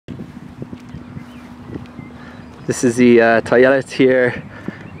This is the HaTayelet here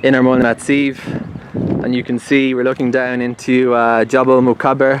in Armona Natsiv, and you can see we're looking down into Jabal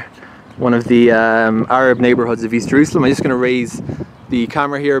Mukaber, one of the Arab neighborhoods of East Jerusalem. I'm just going to raise the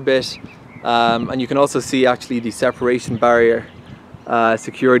camera here a bit, and you can also see actually the separation barrier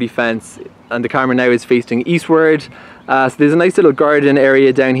security fence, and the camera now is facing eastward. So there's a nice little garden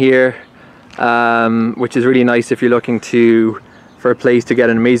area down here, which is really nice if you're looking for a place to get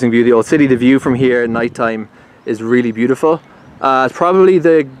an amazing view of the old city. The view from here at night time is really beautiful. Probably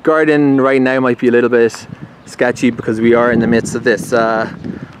the garden right now might be a little bit sketchy because we are in the midst of this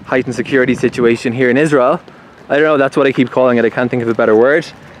heightened security situation here in Israel. I don't know, that's what I keep calling it. I can't think of a better word.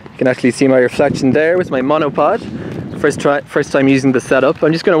 You can actually see my reflection there with my monopod. First time using the setup.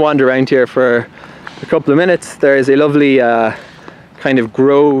 I'm just going to wander around here for a couple of minutes. There is a lovely kind of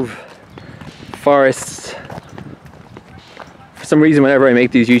grove forest. For some reason, whenever I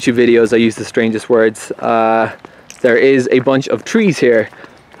make these YouTube videos, I use the strangest words. There is a bunch of trees here.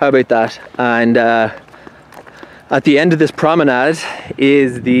 How about that? And at the end of this promenade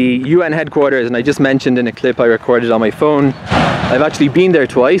is the UN headquarters, and I just mentioned in a clip I recorded on my phone, I've actually been there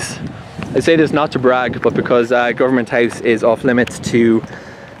twice. I say this not to brag, but because Government House is off limits to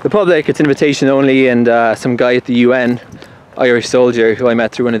the public. It's invitation only, and some guy at the UN, Irish soldier, who I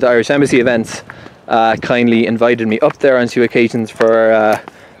met through one of the Irish Embassy events, kindly invited me up there on 2 occasions for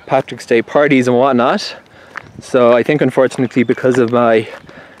Patrick's Day parties and whatnot. So I think, unfortunately, because of my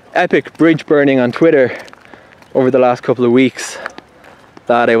epic bridge burning on Twitter over the last couple of weeks,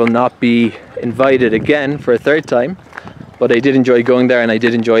 that I will not be invited again for a third time. But I did enjoy going there, and I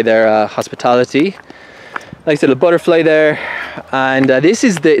did enjoy their hospitality. Nice little butterfly there, and this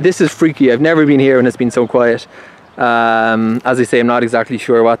is freaky. I've never been here and it's been so quiet. As I say, I'm not exactly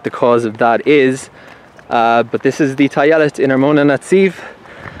sure what the cause of that is, but this is the HaTayelet in Armona Natsiv,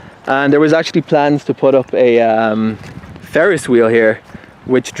 and there was actually plans to put up a Ferris wheel here,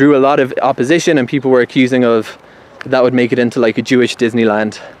 which drew a lot of opposition, and people were accusing of that would make it into like a Jewish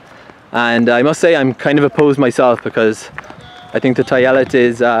Disneyland. And I must say I'm kind of opposed myself, because I think the HaTayelet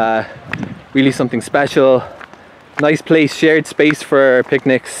is really something special. Nice place, shared space for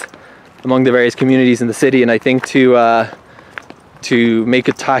picnics among the various communities in the city, and I think to make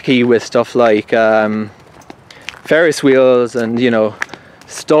it tacky with stuff like Ferris wheels and, you know,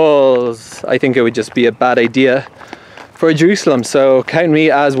 stalls, I think it would just be a bad idea for Jerusalem. So count me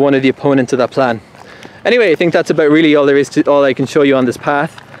as one of the opponents of that plan. Anyway, I think that's about really all there is to all I can show you on this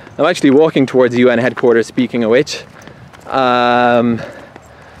path. I'm actually walking towards the UN headquarters, speaking of which. And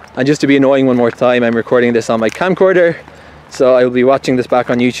just to be annoying one more time, I'm recording this on my camcorder, so I will be watching this back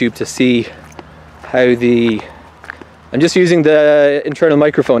on YouTube to see how I'm just using the internal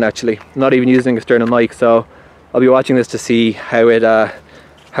microphone actually, not even using external mic, so I'll be watching this to see how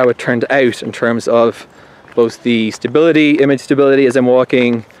it turned out in terms of both the stability, image stability as I'm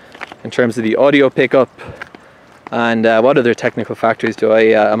walking, in terms of the audio pickup, and what other technical factors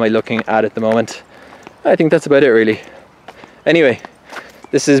am I looking at the moment. I think that's about it really. Anyway,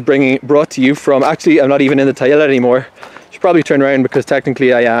 this is brought to you from, actually I'm not even in the HaTayelet anymore. Should probably turn around, because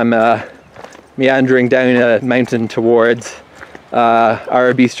technically I am meandering down a mountain towards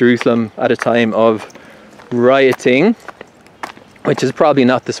Arab East Jerusalem at a time of rioting, which is probably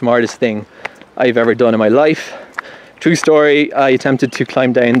not the smartest thing I've ever done in my life. True story, I attempted to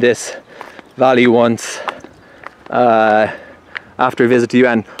climb down this valley once after a visit to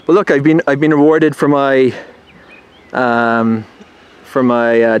UN. But look, I've been rewarded for my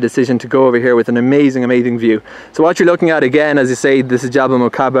decision to go over here with an amazing view. So what you're looking at, again, as you say, this is Jabal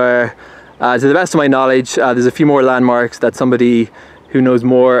Mukaber. To the best of my knowledge, there's a few more landmarks that somebody who knows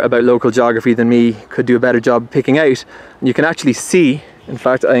more about local geography than me could do a better job picking out. And you can actually see, in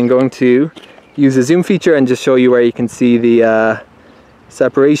fact, I'm going to use the zoom feature and just show you where you can see the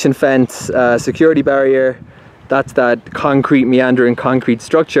separation fence, security barrier. That's that concrete, meandering concrete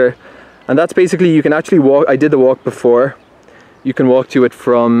structure. And that's basically, you can actually walk, I did the walk before, you can walk to it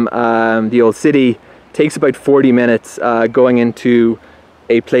from the old city. It takes about 40 minutes going into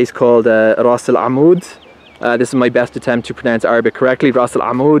a place called Rosehill. This is my best attempt to pronounce Arabic correctly,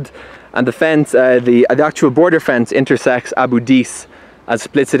 Rosehill. And the fence, the actual border fence intersects Abu Dis and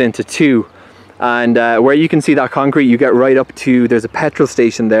splits it into two. And where you can see that concrete, you get right up to, there's a petrol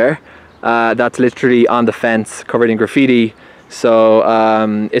station there. That's literally on the fence, covered in graffiti. So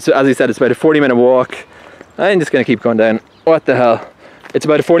it's, as I said, it's about a 40-minute walk. I'm just gonna keep going down. What the hell? It's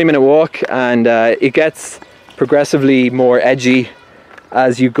about a 40-minute walk, and it gets progressively more edgy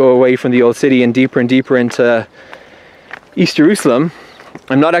as you go away from the old city and deeper into East Jerusalem.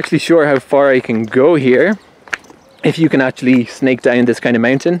 I'm not actually sure how far I can go here, if you can actually snake down this kind of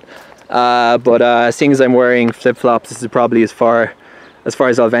mountain. but seeing as I'm wearing flip-flops, this is probably as far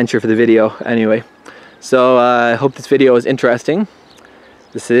as I'll venture for the video anyway. So I hope this video is interesting.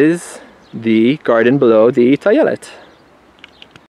 This is the garden below the HaTayelet.